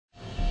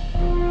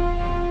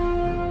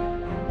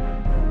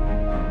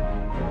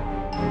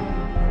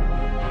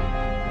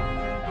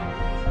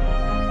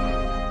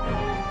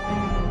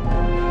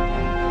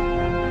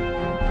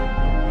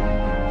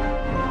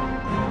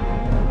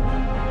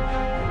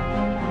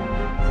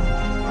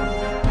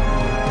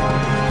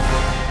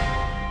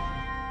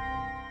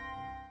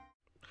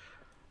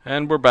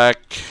And we're back.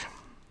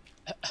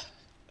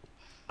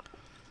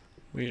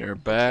 We are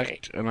back, Okay.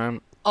 and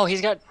I'm... Oh,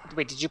 he's got...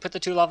 Wait, did you put the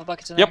 2 lava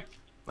buckets in Yep,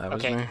 there? that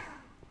was Okay. me.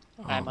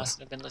 I Oh, must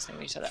have been listening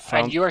when you said that.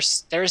 Found- And you are...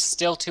 There's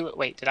still 2...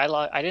 Wait, did I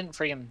log... I didn't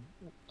freaking...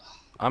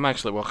 I'm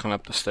actually walking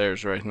up the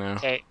stairs right now.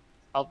 Okay,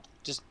 I'll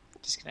just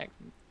disconnect,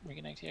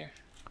 reconnect here.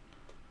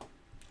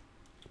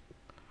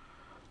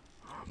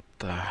 What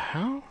the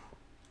hell?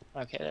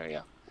 Okay, there we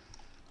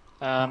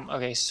go.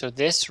 Okay, so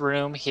this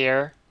room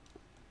here...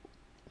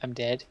 I'm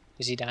dead.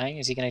 Is he dying?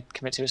 Is he gonna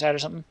commit suicide or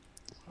something?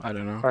 I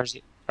don't know. Or is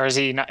he... Or is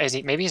he not... Is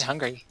he... Maybe he's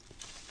hungry.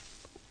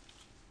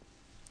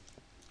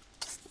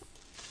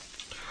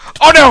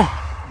 Oh no!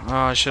 Oh,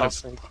 I should have...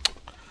 Asleep.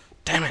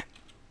 Damn it.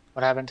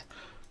 What happened?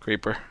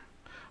 Creeper.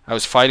 I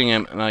was fighting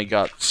him, and I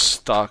got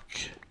stuck.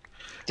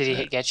 Did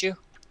he get you?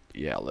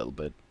 Yeah, a little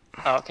bit.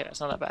 Oh, okay, that's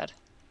not that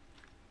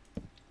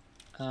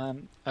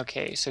bad.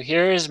 Okay, so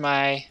here is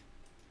my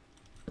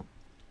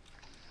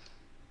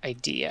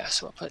idea.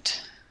 So I'll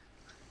put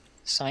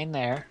sign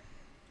there.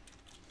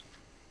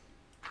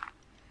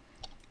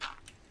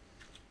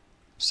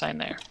 Sign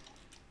there.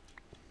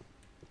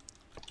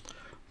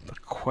 The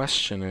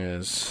question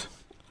is,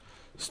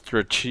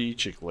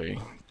 strategically,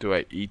 do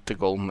I eat the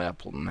golden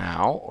apple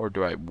now, or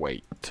do I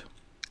wait?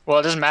 Well,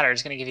 it doesn't matter.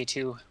 It's going to give you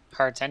 2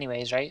 hearts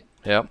anyways, right?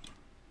 Yep.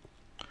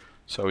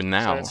 So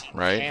now, So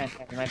right? yeah,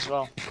 you might as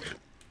well.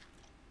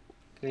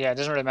 Yeah, it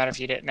doesn't really matter if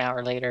you eat it now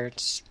or later.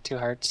 It's 2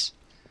 hearts.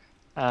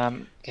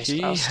 Okay, so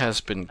He I'll has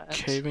been that.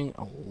 caving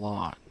a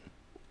lot.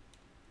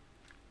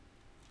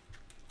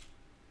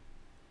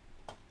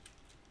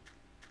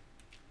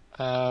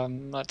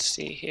 Let's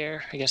see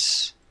here. I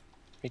guess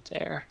right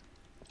there.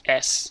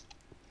 S.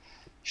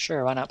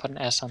 Sure, why not put an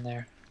S on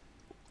there?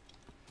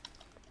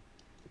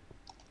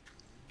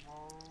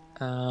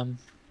 Okay,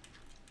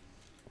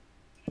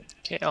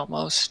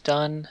 almost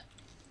done.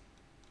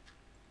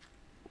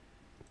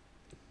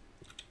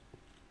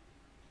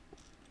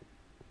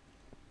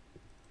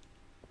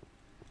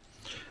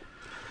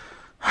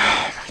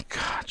 Oh my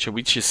god, should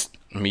we just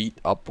meet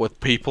up with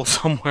people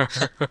somewhere?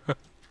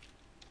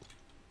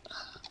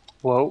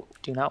 Whoa,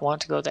 do not want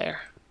to go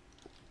there.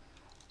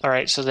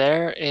 Alright, so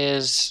there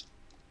is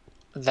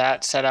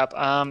that setup.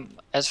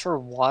 As for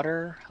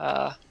water,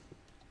 I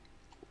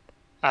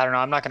don't know,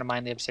 I'm not going to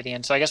mine the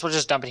obsidian, so I guess we'll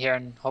just dump it here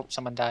and hope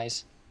someone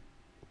dies.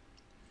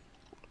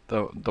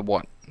 The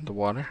what? The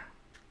water?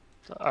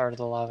 Or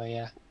the lava,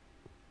 yeah.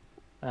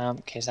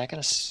 Okay, is that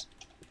going to...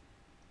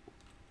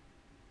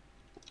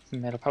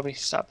 It'll probably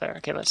stop there.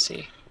 Okay, let's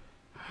see.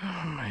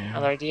 Oh man.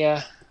 Another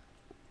idea.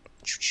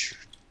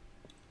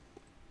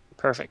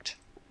 Perfect.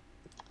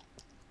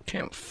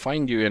 Can't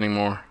find you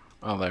anymore.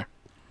 Oh, there.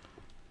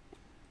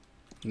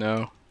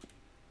 No.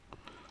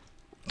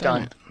 Damn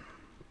Done. it.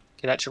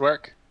 Okay, that should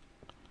work.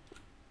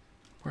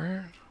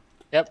 Where?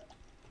 Yep.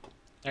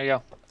 There you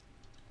go.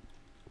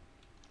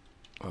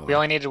 Oh, We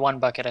only needed 1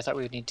 bucket. I thought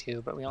we would need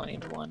 2, but we only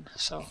needed 1,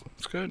 so...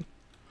 that's good.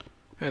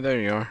 Hey, there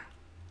you are.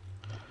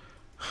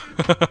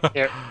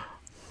 Here.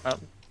 Oh,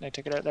 I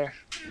took it out there.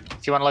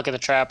 If you want to look at the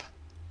trap,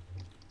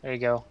 there you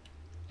go.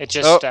 It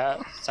just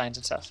signs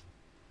and stuff.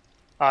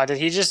 Did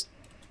he just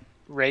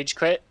rage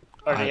quit,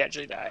 or did he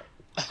actually die?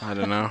 I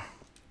don't know.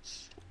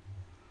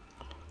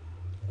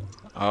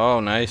 Oh,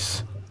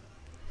 nice.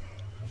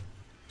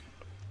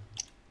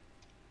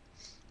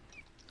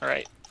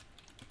 Alright.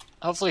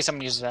 Hopefully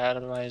someone uses that,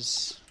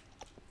 otherwise...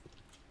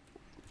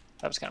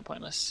 That was kind of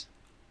pointless.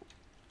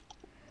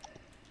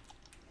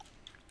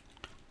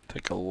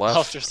 Take a left.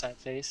 Ultra sad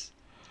face.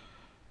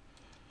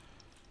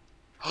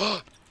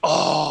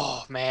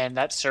 Oh, man,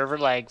 that server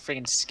lag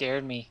freaking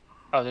scared me.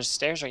 Oh, there's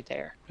stairs right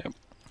there. Yep.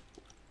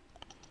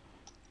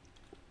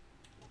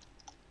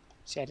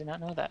 See, I did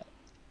not know that.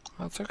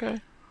 That's okay.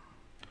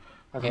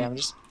 Okay, I'm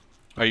just...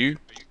 Are you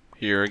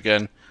here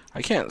again?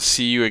 I can't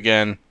see you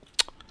again.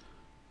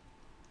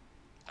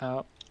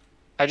 Oh.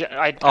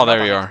 Oh,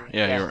 there you are.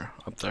 Yeah, you're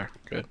up there.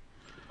 Good.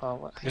 Oh,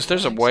 what? Because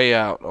there's a way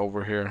out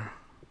over here.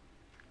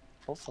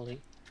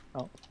 Hopefully.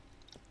 Oh.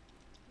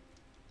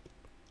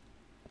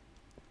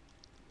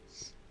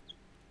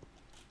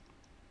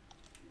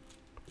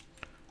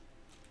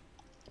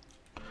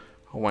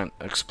 I went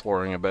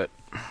exploring a bit.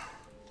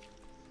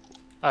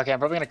 Okay, I'm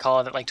probably going to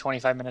call it at like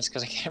 25 minutes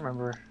because I can't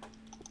remember.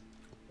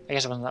 I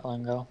guess it wasn't that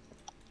long ago.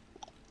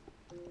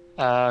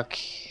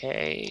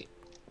 Okay.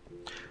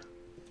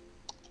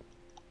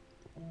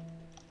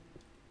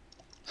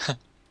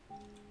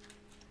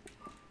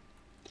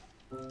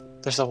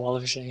 There's a wall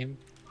of shame.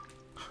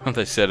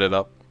 They set it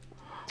up.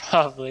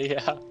 Probably,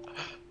 yeah.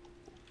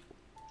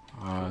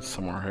 It's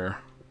somewhere here.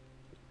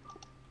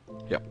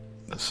 Yep,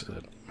 this is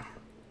it.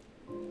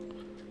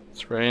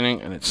 It's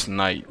raining and it's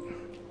night.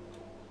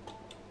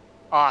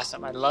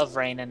 Awesome. I love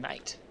rain and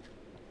night.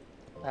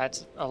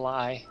 That's a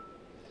lie.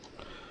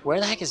 Where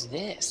the heck is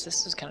this?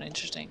 This is kind of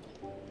interesting.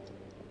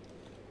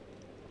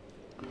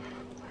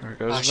 There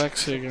goes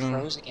Vexy again.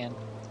 Froze again.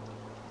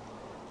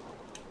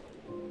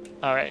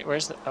 Alright,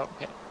 where's the... Oh,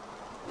 okay.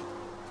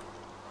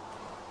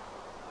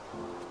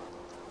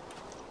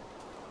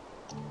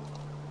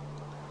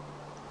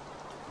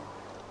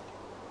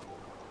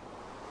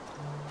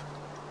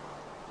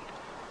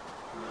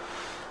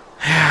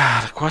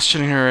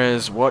 question here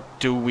is, what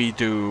do we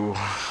do?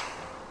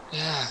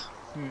 Yeah.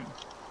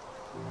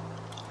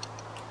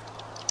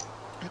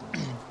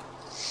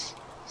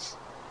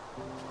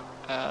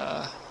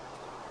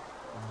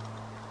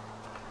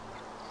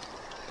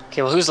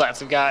 Okay, well, who's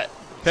left? We've got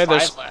Hey, 5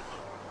 left.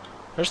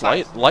 there's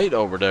 5. light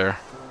over there.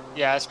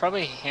 Yeah, it's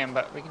probably him,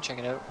 but we can check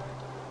it out.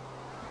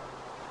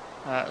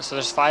 So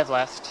there's 5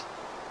 left.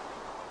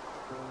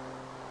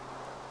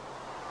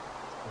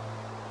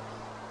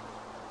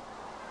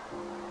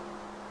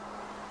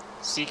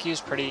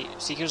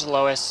 CQ's the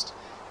lowest,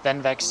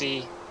 then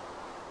Vexy,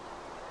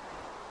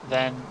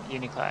 then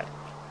Uniclad.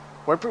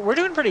 We're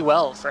doing pretty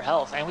well for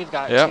health, and we've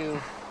got 2.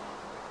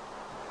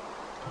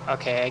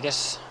 Okay, I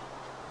guess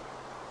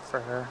for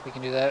her we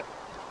can do that.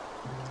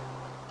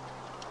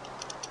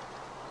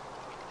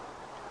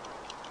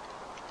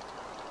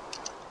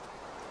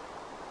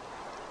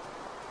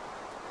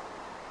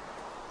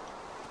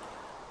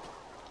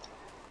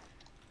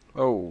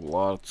 Oh,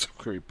 lots of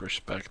creepers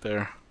back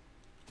there.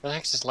 Where the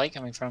heck's this light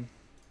coming from?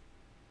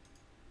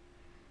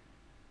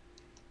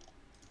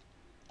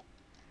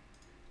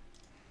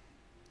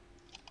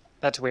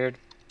 That's weird.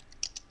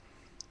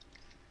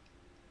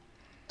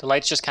 The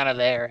light's just kind of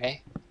there, eh?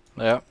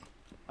 Yeah.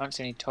 I don't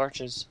see any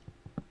torches.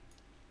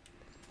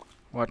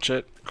 Watch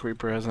it.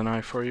 Creeper has an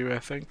eye for you, I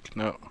think.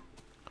 No.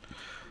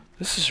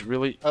 This is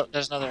really... Oh,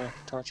 there's another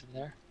torch over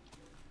there.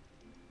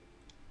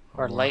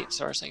 Or light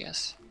source, I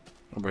guess.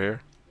 Over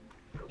here?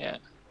 Yeah.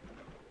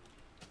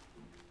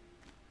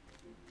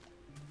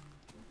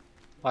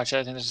 Watch it,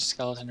 I think there's a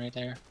skeleton right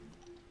there.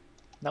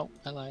 Nope,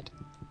 I lied.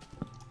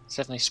 It's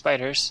definitely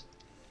spiders.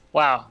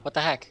 Wow, what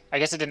the heck? I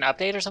guess it didn't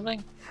update or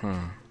something?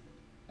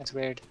 That's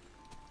weird.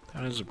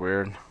 That is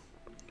weird.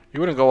 You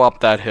wouldn't go up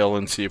that hill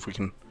and see if we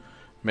can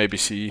maybe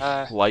see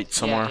light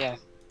somewhere? Yeah,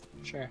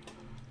 sure.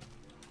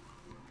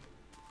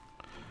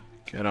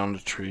 Get on the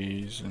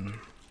trees and...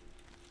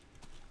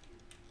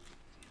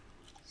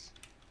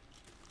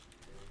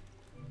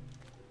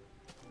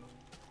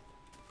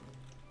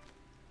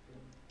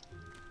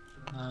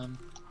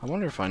 I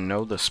wonder if I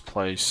know this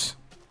place.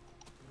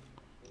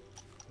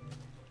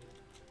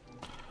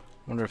 I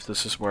wonder if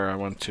this is where I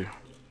went to.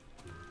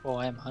 Oh,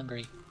 I am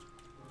hungry.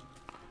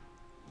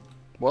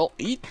 Well,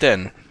 eat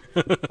then.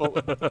 Well,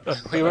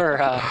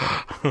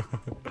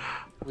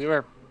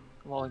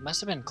 well, we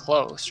must have been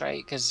close,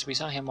 right? Because we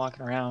saw him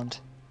walking around.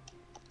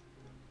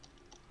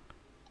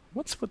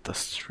 What's with the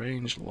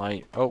strange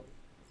light? Oh.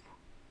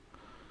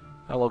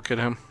 Hello, kid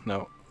him.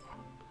 No.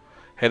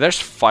 Hey, there's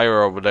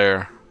fire over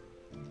there.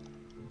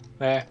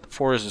 Where? The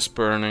forest is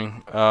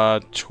burning.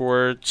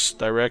 Towards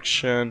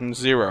direction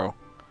 0.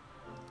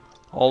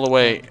 All the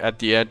way at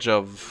the edge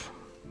of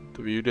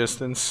the view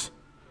distance.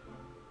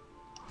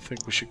 I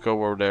think we should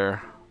go over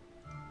there.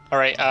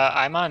 Alright,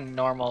 I'm on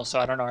normal, so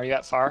I don't know. Are you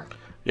at far?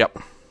 Yep.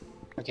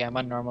 Okay, I'm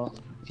on normal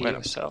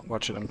view, so...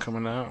 Watch it, I'm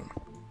coming out.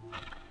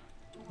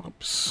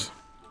 Oops.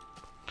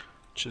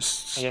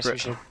 Just I guess we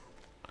should...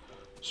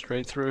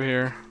 straight through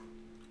here.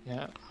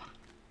 Yeah.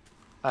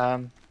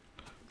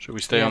 Should we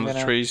stay on the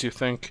trees, you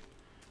think?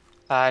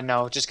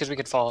 No, just because we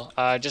could fall.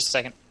 Just a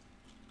second.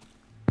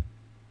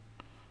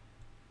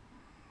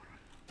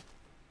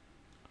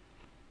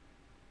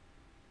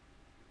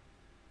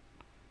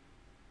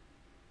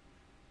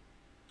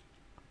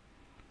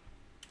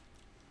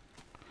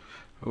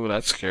 Ooh,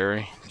 that's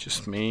scary.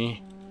 Just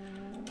me.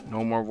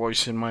 No more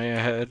voice in my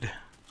head.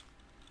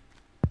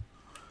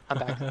 I'm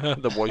back.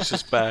 The voice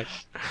is back.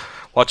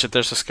 Watch it,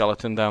 there's a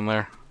skeleton down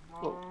there.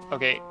 Oh,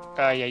 okay,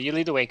 yeah, you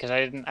lead the way because I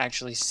didn't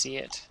actually see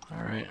it.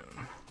 Alright.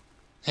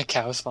 The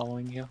cow's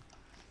following you.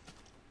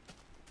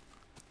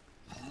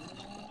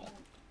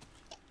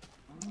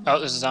 Oh,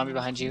 there's a zombie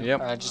behind you.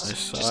 Yep,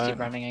 just keep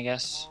running, I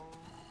guess.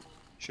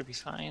 Should be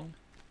fine.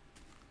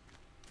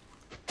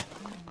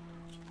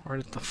 Where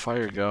did the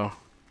fire go?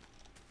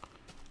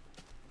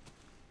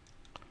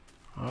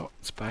 Oh,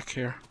 it's back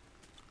here.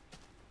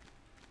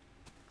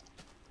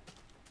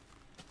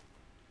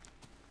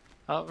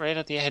 Oh, right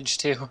at the edge,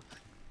 too.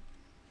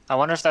 I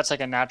wonder if that's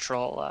like a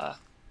natural,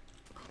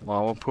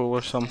 lava pool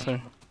or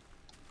something?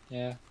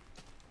 Yeah.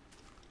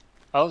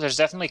 Oh, there's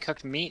definitely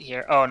cooked meat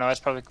here. Oh, no,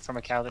 it's probably from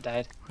a cow that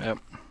died. Yep.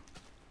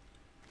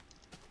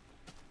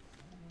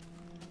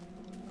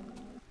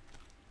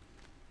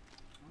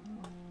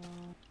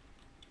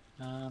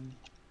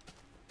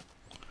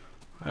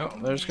 Well,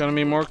 there's gonna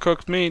be more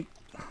cooked meat.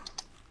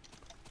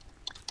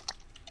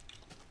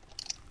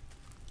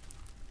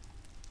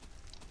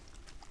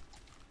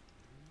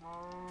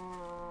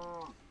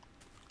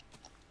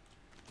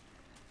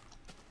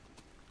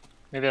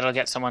 Maybe it'll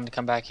get someone to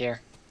come back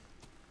here.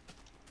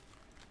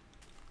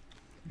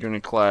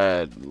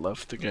 Uniclad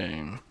left the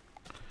game.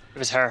 It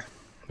was her.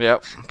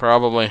 Yep,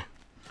 probably.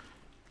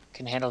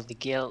 Can handle the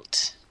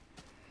guilt.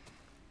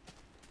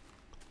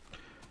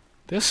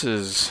 This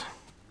is...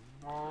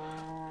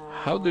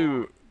 How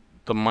do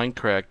the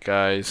Mindcrack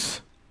guys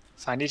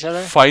find each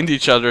other? Find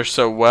each other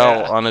so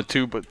well on a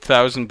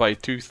 2000 by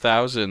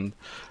 2000,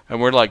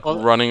 and we're like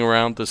running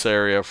around this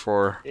area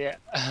for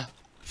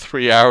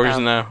 3 hours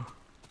now.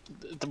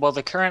 well,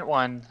 the current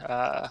one,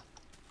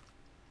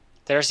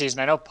 their season.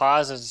 I know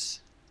Paz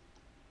is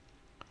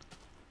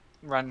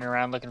running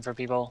around looking for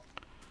people,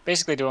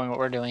 basically doing what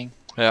we're doing.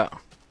 Yeah.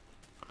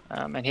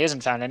 And he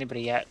hasn't found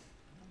anybody yet.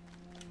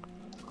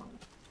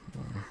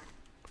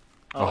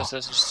 Oh, is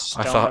this a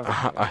stone over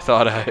here? I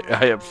thought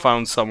I had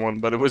found someone,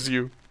 but it was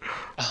you.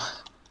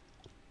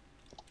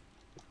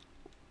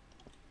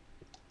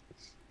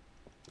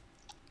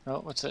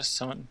 Oh, what's this?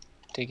 Someone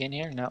dig in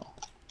here? No.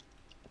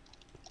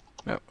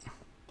 Yep.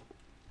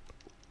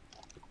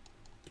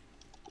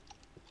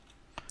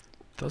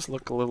 Does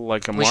look a little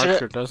like a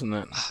marker, doesn't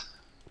it?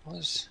 What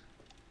was...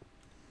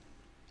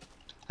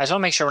 I just want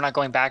to make sure we're not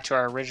going back to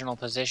our original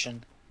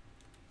position.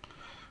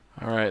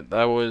 Alright,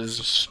 that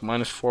was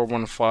minus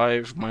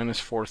 415, minus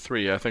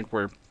 43. I think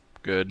we're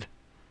good.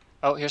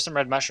 Oh, here's some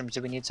red mushrooms.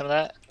 Do we need some of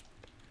that?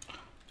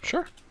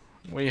 Sure.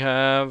 We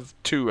have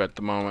 2 at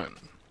the moment.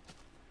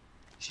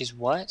 She's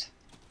what?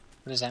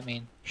 What does that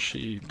mean?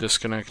 She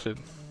disconnected.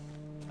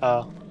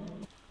 Oh.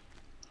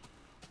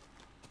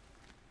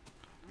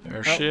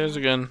 There she is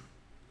again.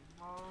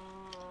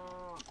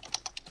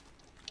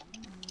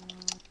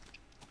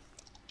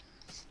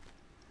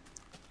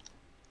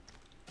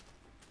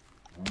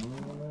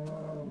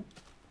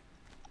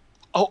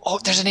 Oh,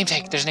 there's a name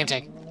tag. There's a name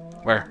tag.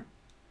 Where?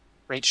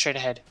 Right straight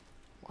ahead.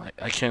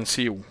 I can't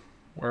see you.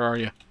 Where are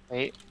you?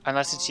 Wait,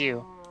 unless it's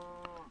you.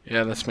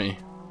 Yeah, that's me.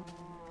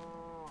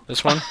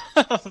 This one?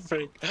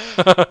 Freak.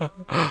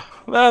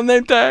 That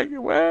name tag,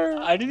 where?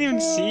 I didn't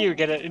even see you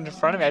get it in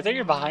front of me. I thought you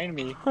were behind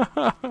me.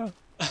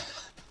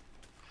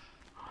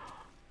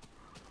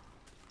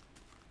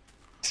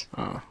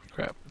 Oh,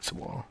 crap. It's a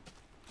wall.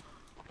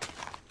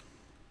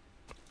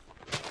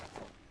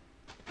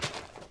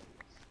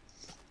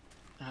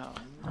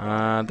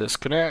 Oh.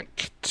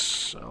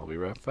 Disconnect. I'll be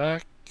right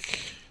back.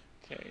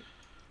 Okay.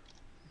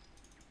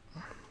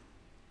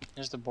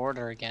 There's the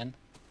border again.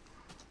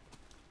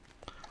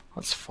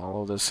 Let's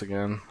follow this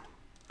again.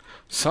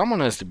 Someone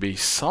has to be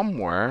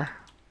somewhere.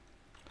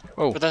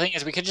 Oh. But the thing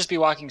is, we could just be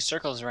walking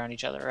circles around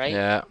each other, right?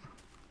 Yeah.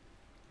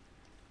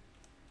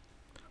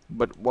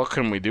 But what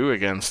can we do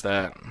against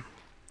that?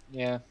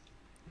 Yeah.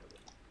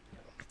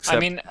 Except... I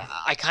mean,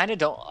 I kind of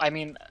don't... I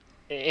mean,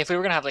 if we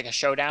were going to have like a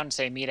showdown,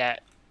 say meet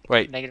at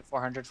negative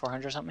 400,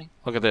 400 or something.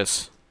 Look at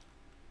this.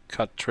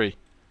 Cut tree.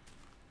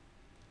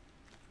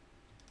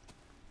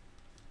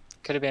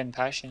 Could have been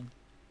passion.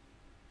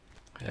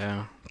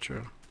 Yeah,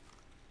 true.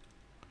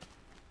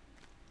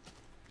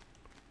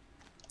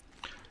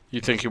 You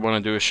think you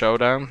want to do a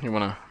showdown? You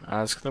want to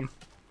ask them?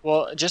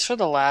 Well, just for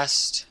the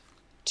last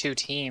 2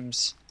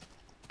 teams.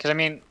 Because, I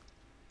mean,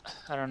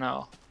 I don't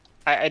know.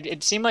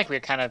 It seemed like we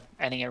were kind of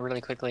ending it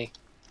really quickly.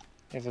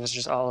 If it was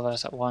just all of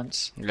us at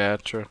once. Yeah,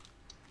 true.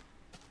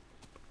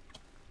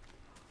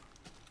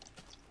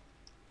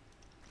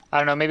 I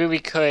don't know, maybe we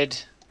could,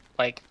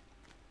 like,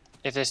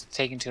 if this is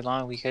taking too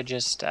long, we could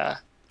just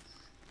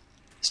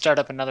start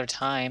up another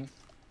time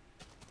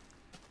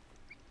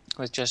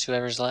with just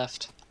whoever's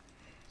left.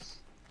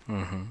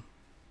 Mm-hmm.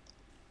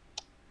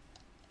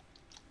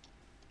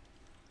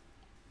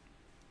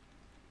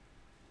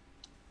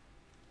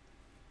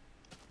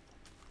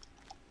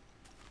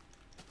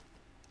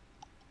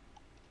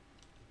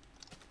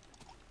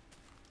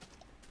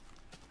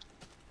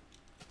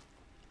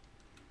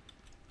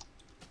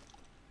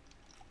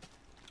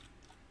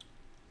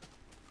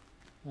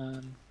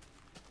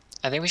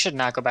 I think we should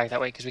not go back that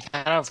way because we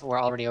kind of were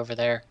already over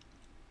there.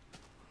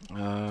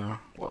 Where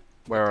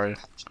are you?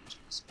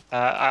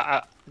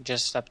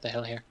 Just up the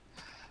hill here.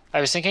 I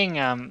was thinking,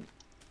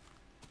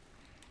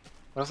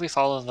 what if we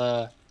follow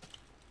the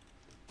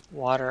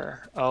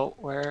water? Oh,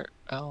 where?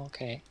 Oh,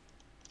 okay.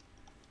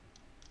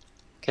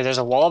 Okay, there's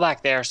a wall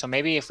back there, so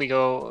maybe if we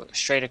go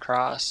straight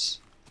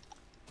across.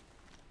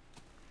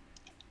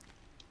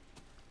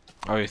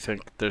 Oh, you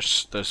think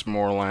there's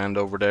more land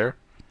over there?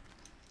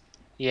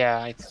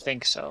 Yeah, I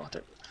think so.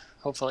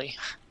 Hopefully.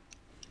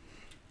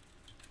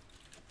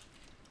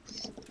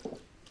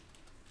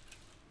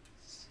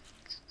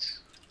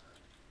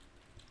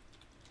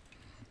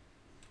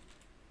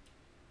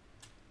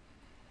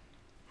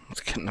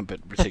 It's getting a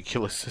bit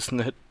ridiculous, isn't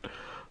it?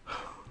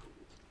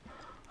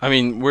 I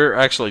mean, we're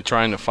actually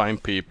trying to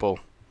find people.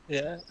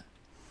 Yeah.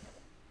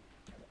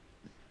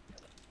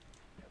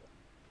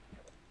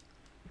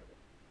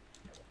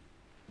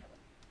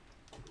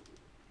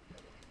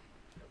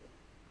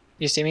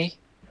 You see me?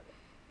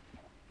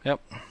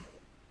 Yep.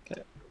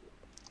 Okay.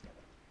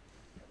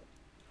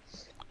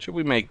 Should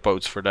we make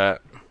boats for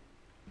that?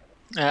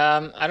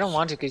 I don't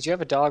want to because you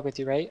have a dog with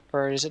you, right?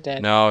 Or is it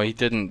dead? No, he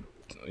didn't.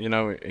 You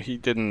know, he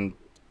didn't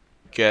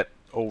get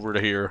over to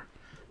here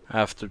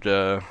after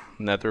the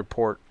nether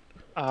port.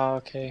 Oh,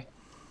 okay.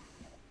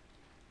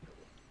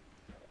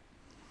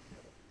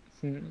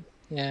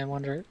 Yeah, I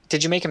wonder.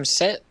 Did you make him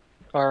sit,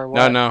 or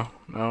what? No.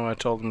 I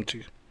told him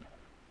to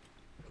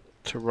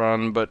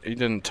run, but he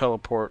didn't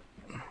teleport.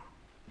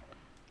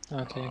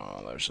 Okay.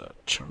 Oh, there's a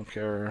chunk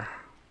error.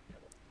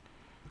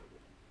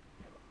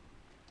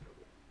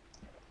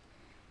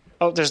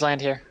 Oh, there's land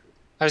here.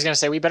 I was gonna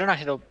say we better not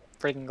hit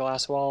freaking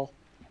glass wall.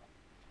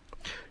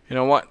 You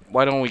know what?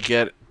 Why don't we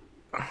get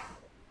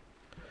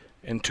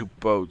into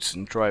boats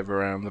and drive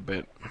around a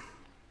bit?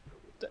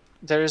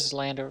 There is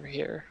land over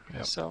here,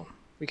 Yep. so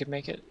we could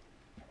make it.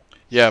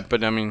 Yeah,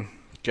 but I mean,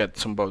 get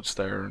some boats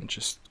there and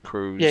just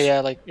cruise.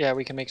 Yeah,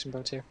 we can make some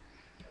boats here.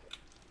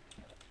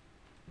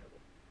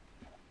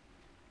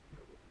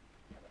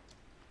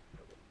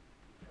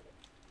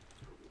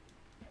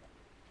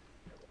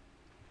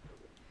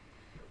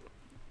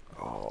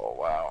 Oh,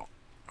 wow.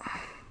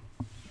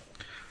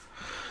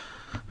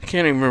 I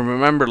can't even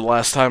remember the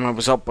last time I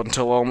was up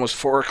until almost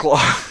 4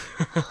 o'clock.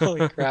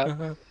 Holy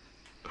crap.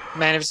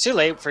 Man, if it's too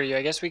late for you,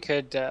 I guess we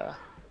could...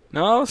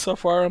 No, so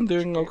far I'm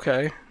doing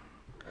okay.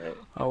 Right.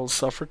 I will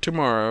suffer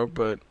tomorrow,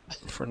 but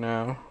for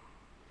now...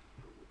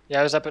 Yeah,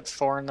 I was up at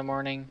 4 in the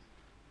morning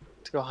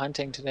to go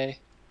hunting today.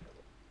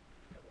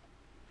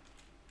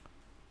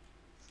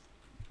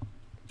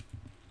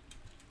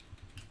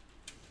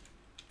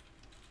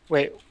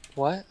 Wait,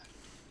 what?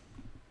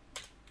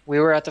 We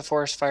were at the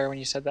forest fire when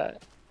you said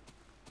that.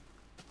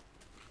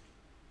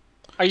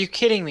 Are you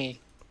kidding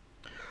me?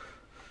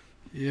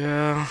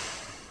 Yeah...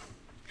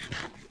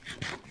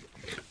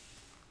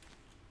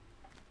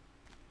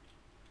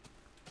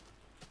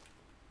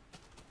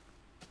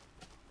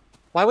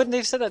 Why wouldn't they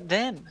have said that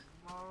then?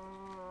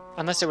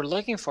 Unless they were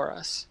looking for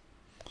us.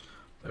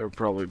 They were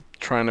probably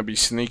trying to be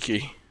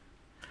sneaky.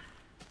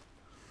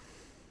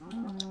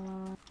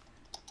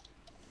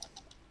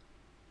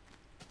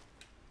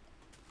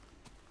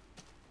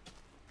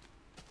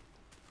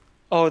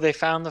 Oh, they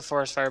found the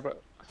forest fire,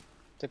 but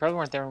they probably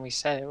weren't there when we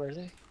said it, were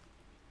they?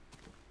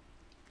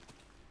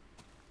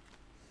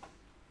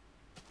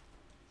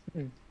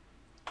 Hmm.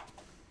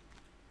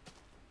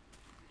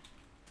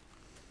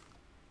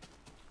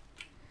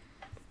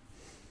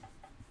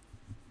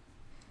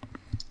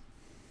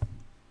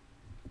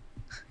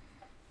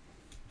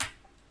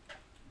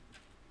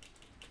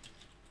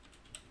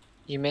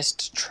 You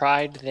missed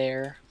tried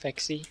there,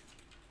 Vexy.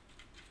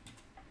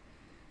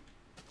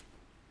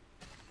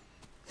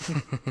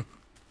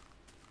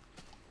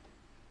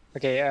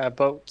 Okay,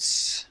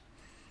 boats.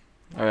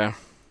 Oh, yeah.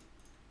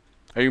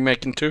 Are you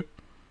making 2?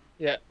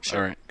 Yeah,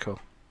 sure. Alright, cool.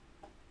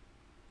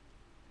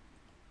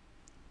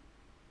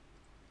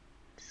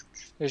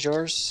 There's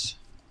yours.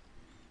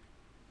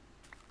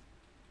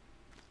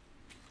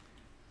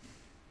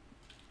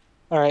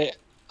 Alright.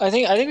 I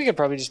think we could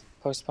probably just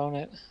postpone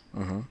it.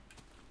 Mm-hmm.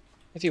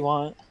 If you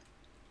want.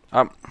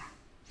 I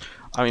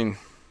mean,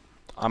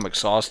 I'm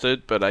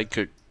exhausted, but I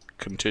could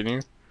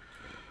continue.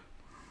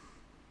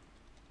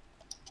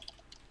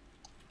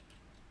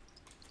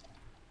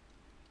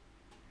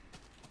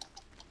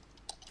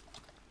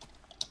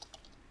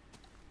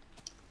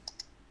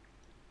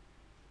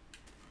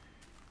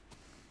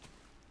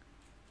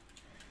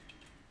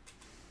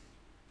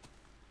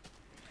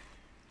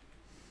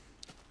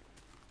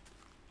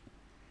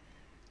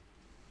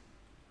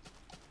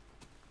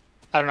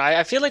 I don't know.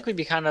 I feel like we'd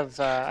be kind of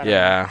I don't know,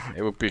 Yeah,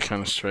 it would be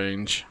kind of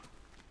strange.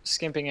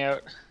 skimping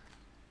out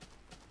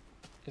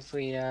if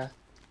we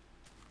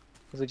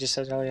just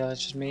said, oh yeah,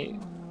 let's just meet.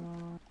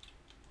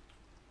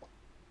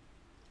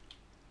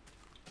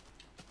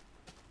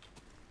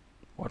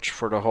 Watch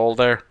for the hole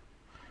there.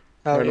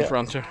 Oh Right yeah. in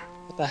front here.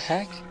 What the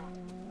heck?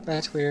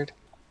 That's weird.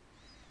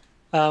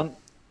 How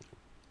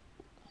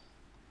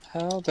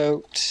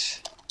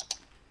about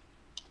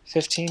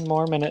 15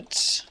 more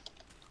minutes?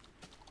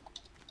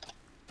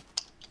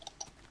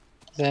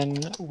 Then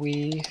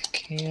we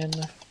can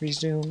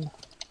resume.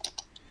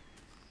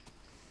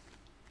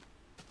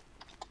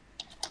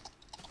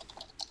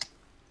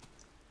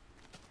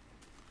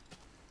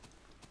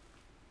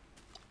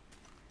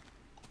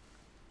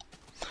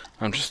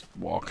 I'm just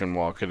walking,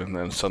 and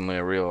then suddenly I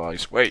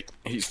realize, wait,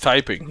 he's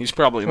typing. He's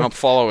probably not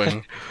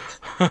following.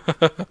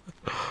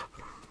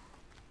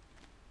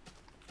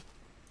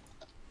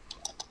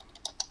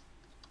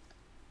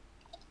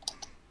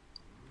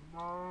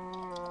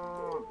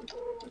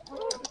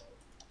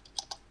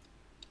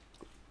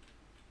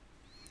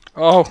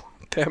 Oh,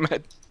 damn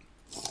it.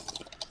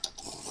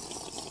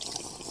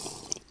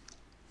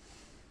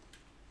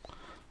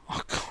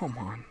 Oh, come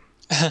on.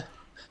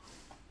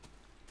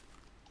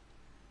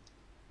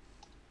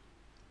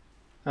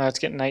 Oh, it's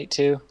getting night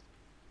too.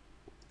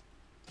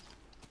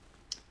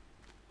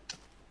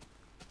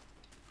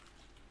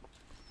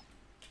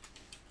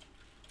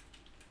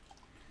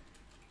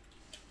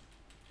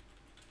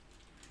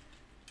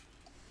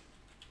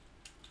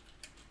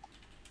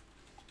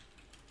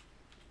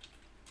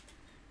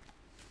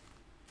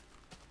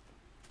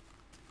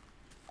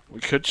 We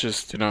could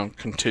just,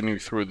 continue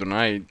through the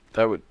night.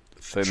 That would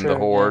thin True, the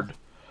horde.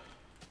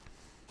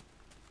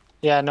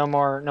 Yeah, no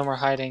more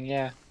hiding,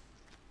 yeah.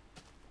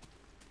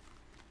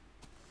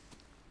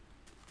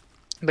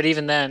 But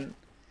even then,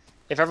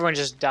 if everyone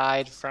just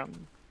died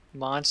from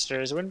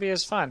monsters, it wouldn't be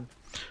as fun.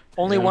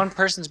 Only Yeah. one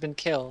person's been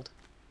killed.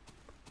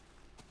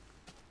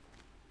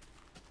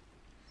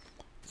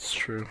 It's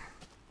true.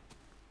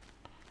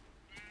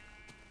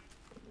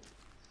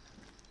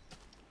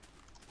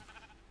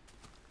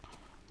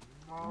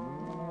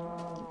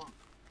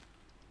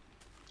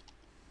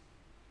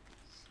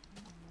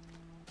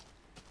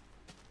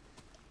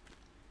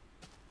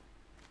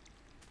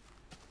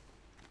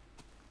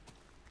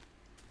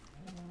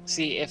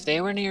 See, if they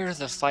were near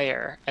the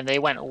fire and they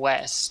went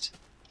west.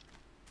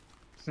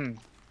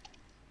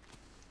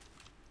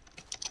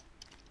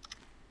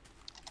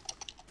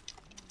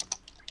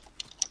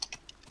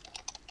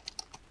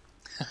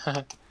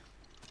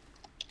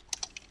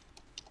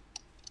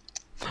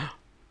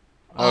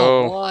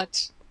 Oh,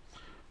 what?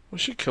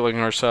 was she killing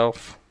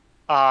herself?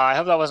 I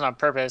hope that wasn't on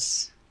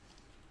purpose.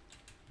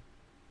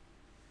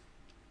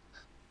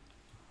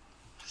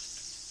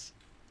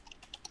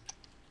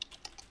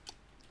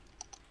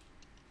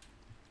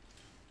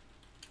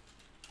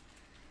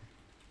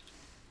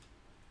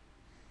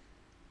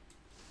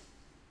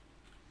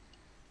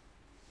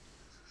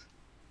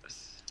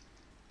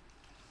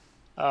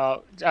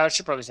 I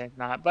should probably say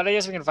not, but I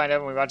guess we can find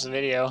out when we watch the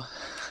video.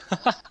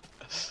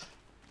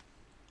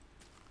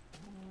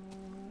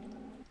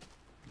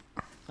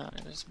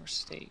 There's more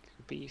steak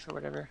or beef or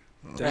whatever.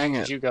 Dang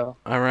Where it. did you go?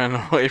 I ran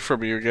away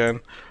from you again.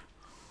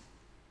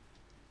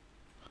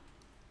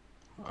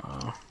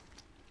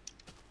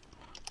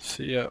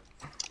 See ya.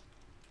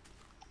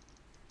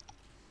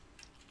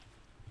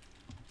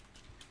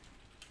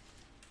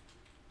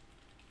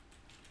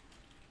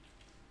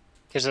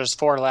 Because there's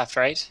 4 left,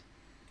 right?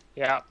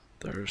 Yeah.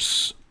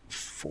 There's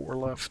 4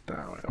 left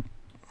now. Yep.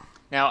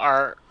 Now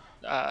our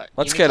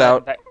Let's get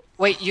out.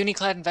 Wait,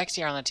 Uniclad and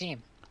Vexy are on the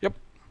team. Yep.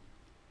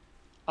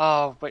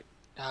 Oh, but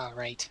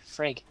right,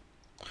 frig.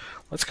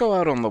 Let's go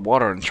out on the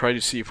water and try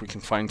to see if we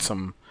can find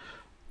some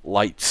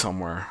light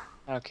somewhere.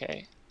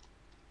 Okay.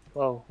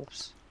 Whoa,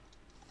 whoops.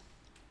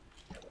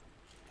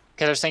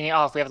 Because I was thinking,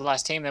 oh, if we have the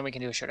last team, then we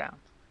can do a showdown.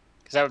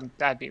 Because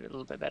that'd be a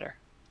little bit better.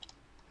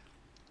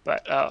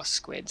 But oh,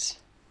 squids.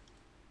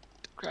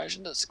 Crash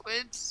into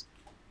squids.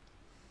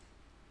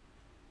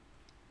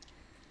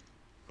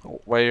 Oh,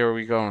 where are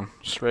we going?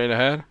 Straight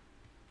ahead?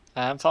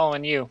 I'm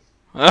following you.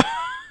 That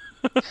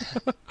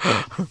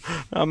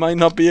might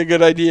not be a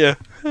good idea.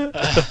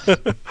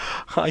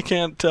 I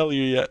can't tell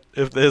you yet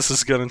if this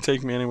is going to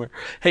take me anywhere.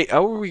 Hey,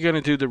 how are we going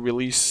to do the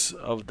release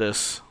of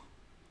this?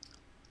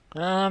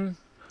 I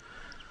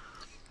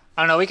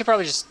don't know. We could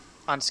probably just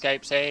on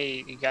Skype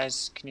say, you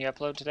guys, can you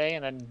upload today?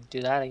 And then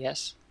do that, I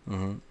guess.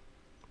 Mm-hmm.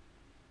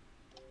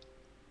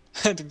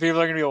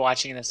 People are going to be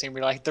watching this and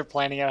be like, they're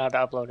planning out how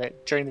to upload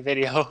it during the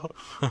video.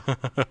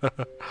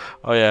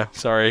 Oh, yeah.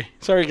 Sorry.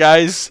 Sorry,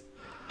 guys.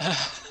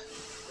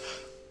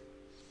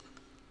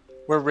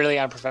 We're really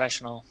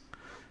unprofessional.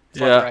 For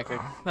the Yeah, record.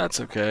 that's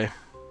okay.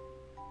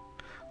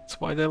 That's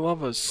why they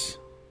love us.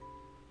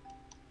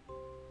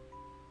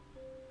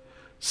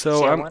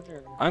 So See,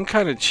 I'm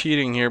kind of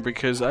cheating here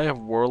because I have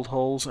world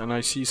holes and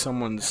I see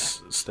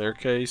someone's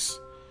staircase.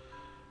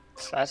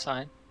 That's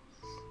fine.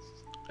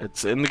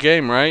 It's in the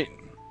game, right?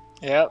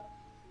 Yep.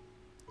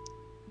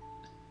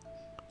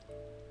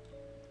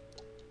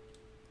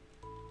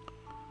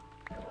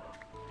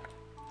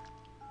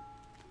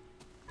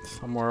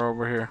 Somewhere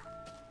over here.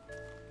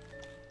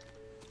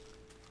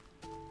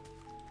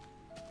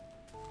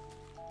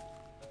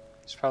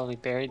 It's probably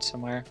buried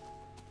somewhere.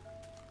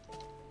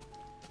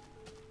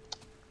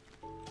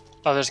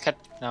 Oh, there's cut.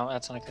 No,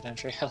 that's not a cut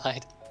entry. I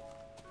lied.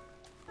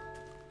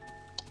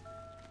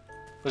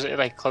 Was it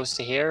like close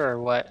to here or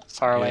what?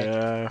 Far away?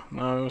 Yeah,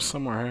 no, it was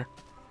somewhere here.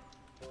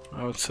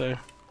 I would say.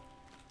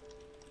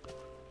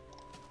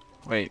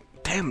 Wait,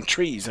 damn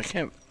trees! I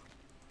can't.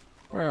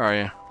 Where are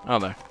you? Oh,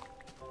 there.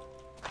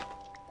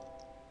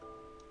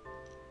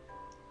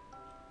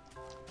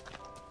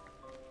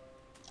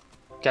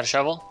 Got a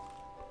shovel?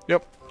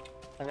 Yep.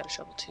 I got a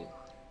shovel too.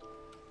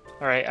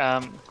 All right.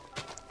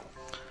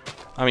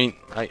 I mean,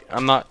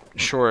 I'm not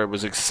sure it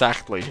was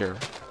exactly here.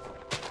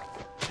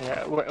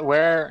 Yeah.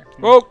 Where?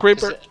 Oh,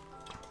 creeper!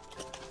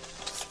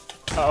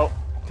 Oh.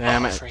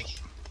 Damn it! Freak.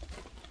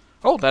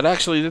 Oh, that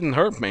actually didn't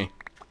hurt me.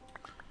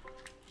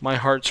 My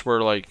hearts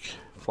were like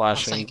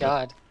flashing. Oh, thank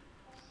God.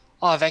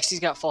 Oh, Vexy's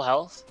got full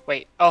health.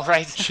 Wait. Oh,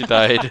 right. She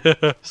died.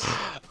 I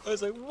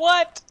was like,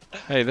 what?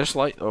 Hey, there's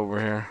light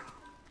over here.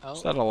 Oh.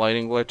 Is that a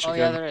lighting glitch Oh,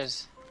 again? yeah, there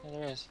is. Yeah,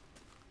 there is.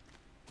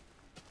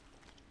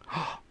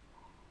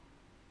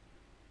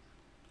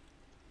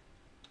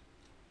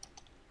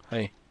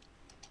 Hey,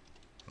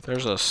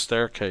 there's a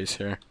staircase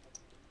here.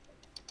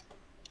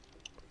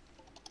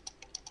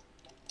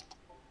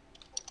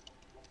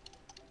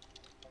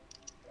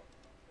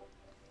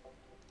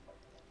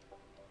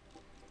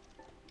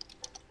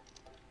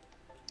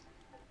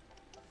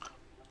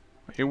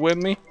 Are you with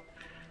me?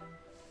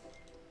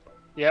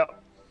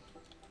 Yep.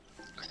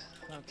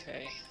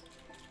 Okay.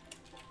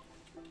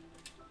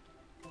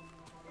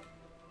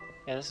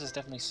 Yeah, this is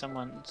definitely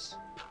someone's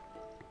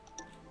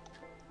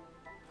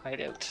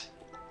hideout.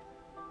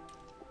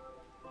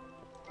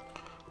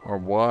 Or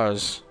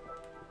was.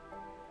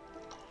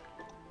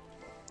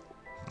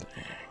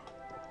 Dang.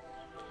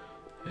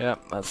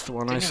 Yep, that's the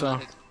one I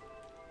saw.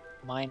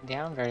 Mine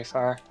down very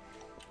far.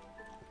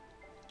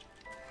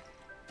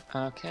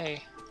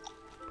 Okay.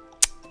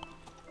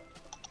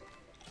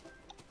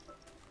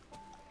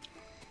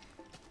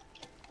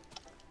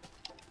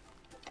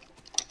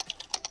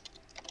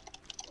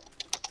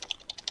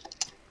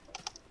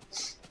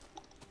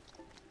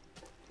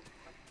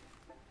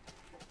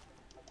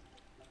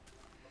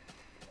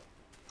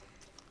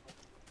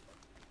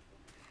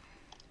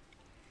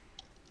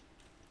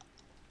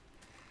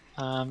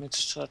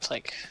 It's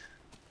like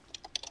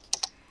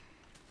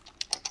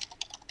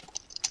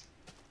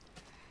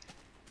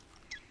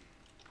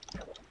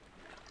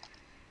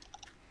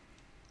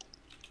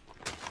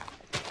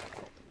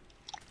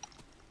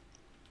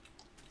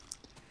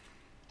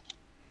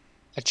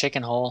a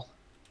chicken hole.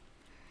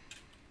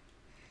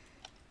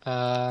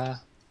 Yeah,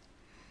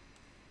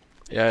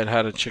 it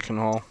had a chicken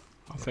hole,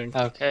 I think.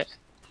 Okay.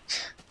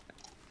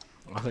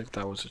 I think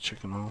that was a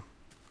chicken hole.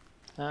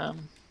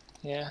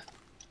 Yeah.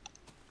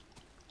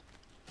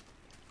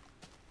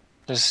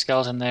 There's a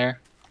skeleton there.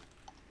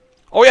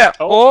 Oh yeah!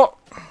 Oh.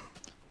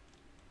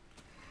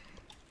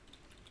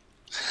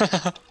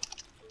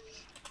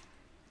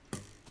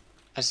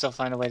 I still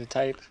find a way to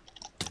type.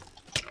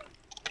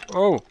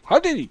 Oh, how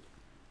did he?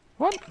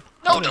 What?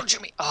 No, don't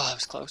shoot me! Oh, that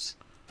was close.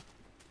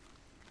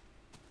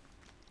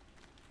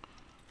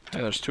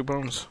 Hey, there's 2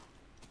 bones.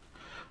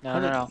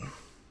 No.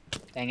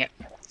 Dang it.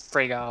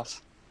 Frig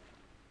off.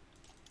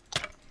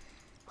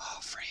 Oh,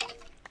 frig.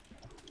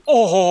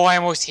 Oh, I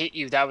almost hit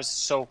you. That was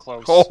so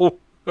close. Oh,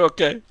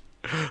 okay.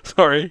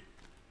 Sorry.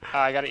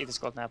 I gotta eat this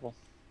golden apple.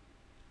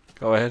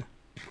 Go ahead.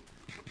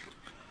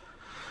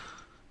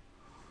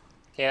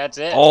 Okay, that's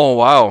it. Oh,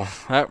 wow.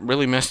 That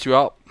really messed you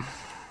up.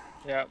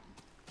 Yep.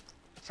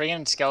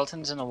 Friggin'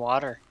 skeletons in the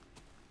water.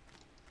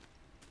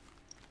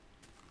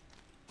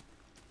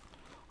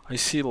 I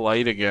see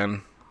light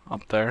again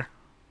up there.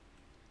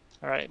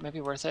 Alright,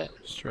 maybe worth it.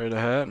 Straight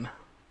ahead.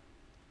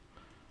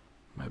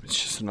 Maybe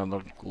it's just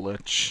another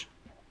glitch.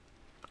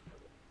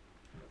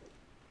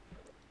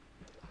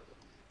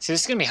 See,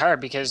 this is gonna be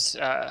hard because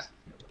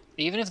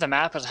even if the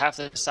map is half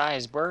the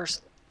size, we're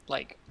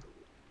like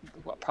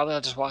probably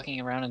just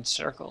walking around in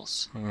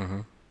circles.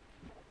 Mm-hmm.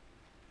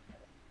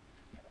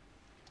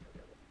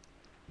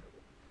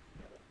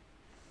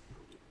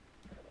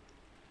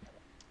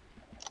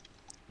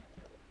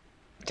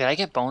 Did I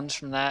get bones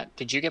from that?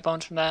 Did you get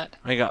bones from that?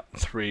 I got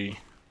 3.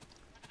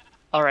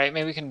 Alright,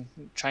 maybe we can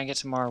try and get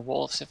some more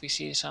wolves if we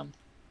see some.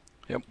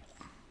 Yep.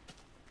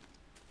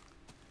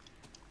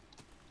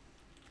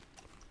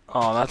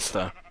 Oh, that's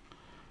the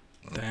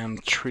damn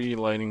tree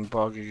lighting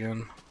bug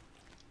again.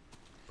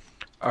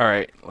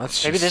 Alright,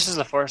 let's Maybe just... this is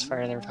the forest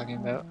fire they were talking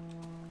about.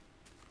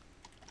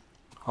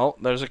 Oh,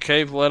 there's a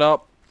cave lit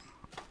up.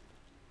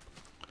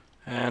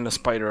 And a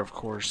spider, of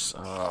course.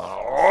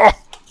 Where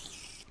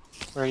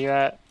are you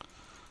at?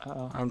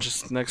 Uh-oh. I'm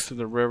just next to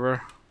the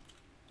river.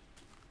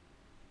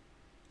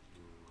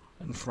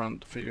 In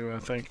front of you, I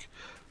think.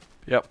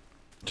 Yep.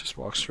 Just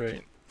walk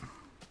straight.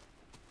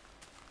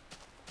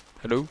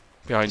 Hello?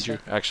 Behind you,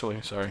 actually.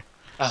 Sorry.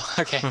 Oh,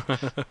 okay.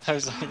 I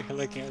was like,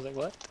 looking. I was like,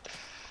 what?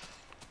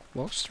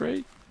 Walk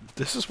straight.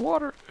 This is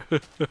water.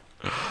 Oh,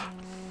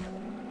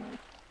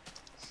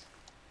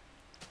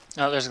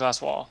 there's a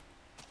glass wall.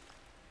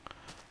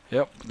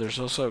 Yep. There's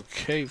also a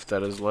cave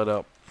that is lit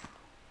up.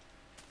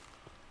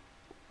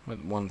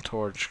 With 1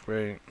 torch.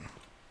 Great.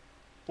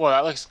 Well,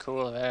 that looks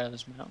cool there.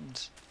 There's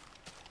mountains.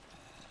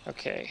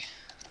 Okay.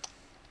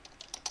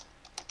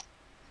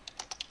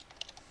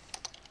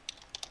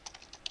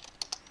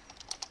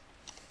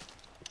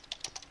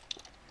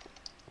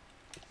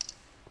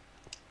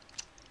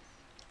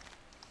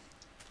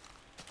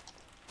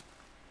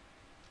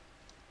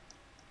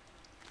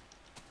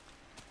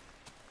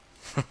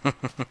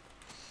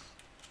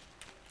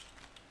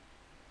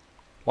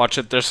 Watch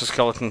it. There's a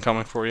skeleton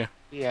coming for you.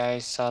 Yeah, I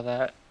saw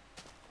that.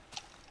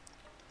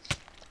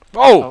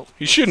 Oh!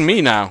 He's shooting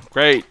me now.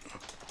 Great.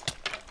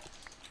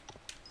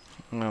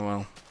 Oh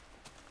well.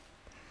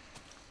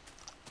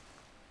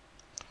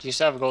 Do you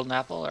still have a golden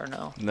apple or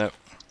no? Nope.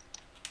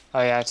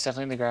 Oh yeah, it's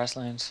definitely in the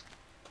grasslands.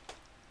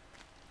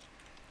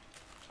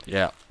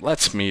 Yeah,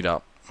 let's meet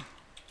up.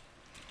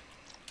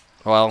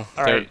 Well,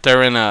 Alright.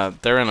 they're in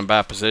a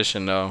bad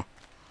position though.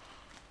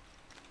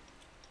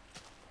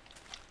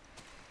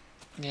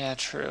 Yeah,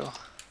 true.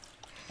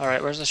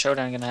 Alright, where's the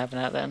showdown gonna happen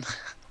at then?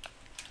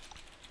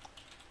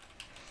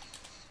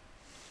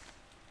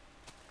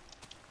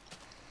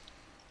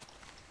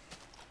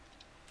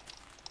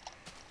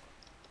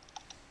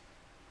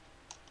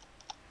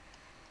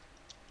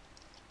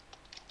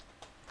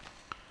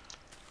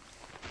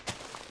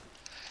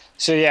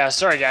 So yeah,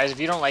 sorry guys, if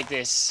you don't like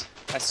this,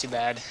 that's too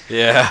bad.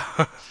 Yeah.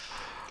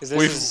 'Cause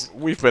this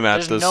we've been at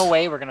there's this. no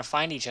way we're gonna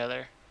find each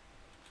other.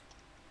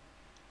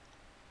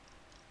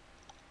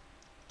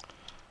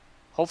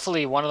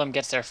 Hopefully one of them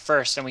gets there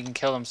first and we can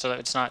kill them so that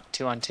it's not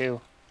 2 on 2.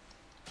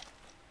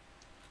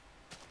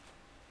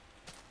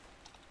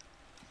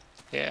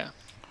 Yeah.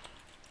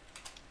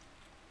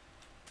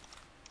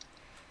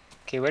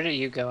 Okay, where did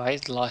you go? I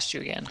lost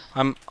you again.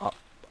 I'm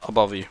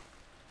above you.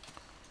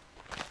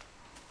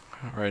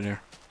 Right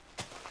here.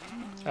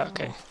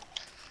 Okay.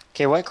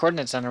 Okay, what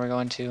coordinate zone are we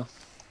going to?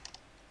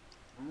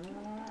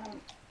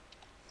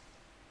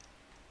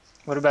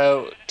 What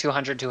about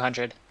 200,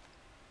 200?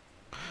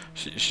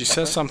 She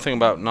says something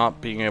about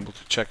not being able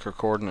to check her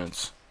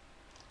coordinates.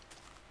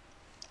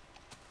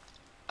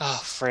 Oh,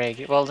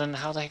 frig. Well, then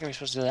how the heck are we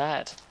supposed to do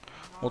that?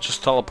 We'll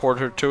just teleport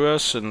her to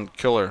us and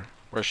kill her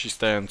where she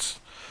stands.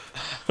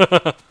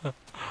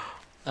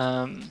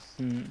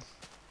 Hmm.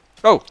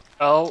 Oh,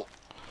 Oh,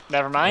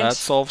 never mind. that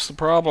solves the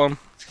problem.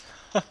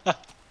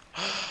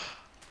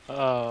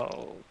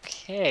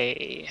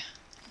 Okay.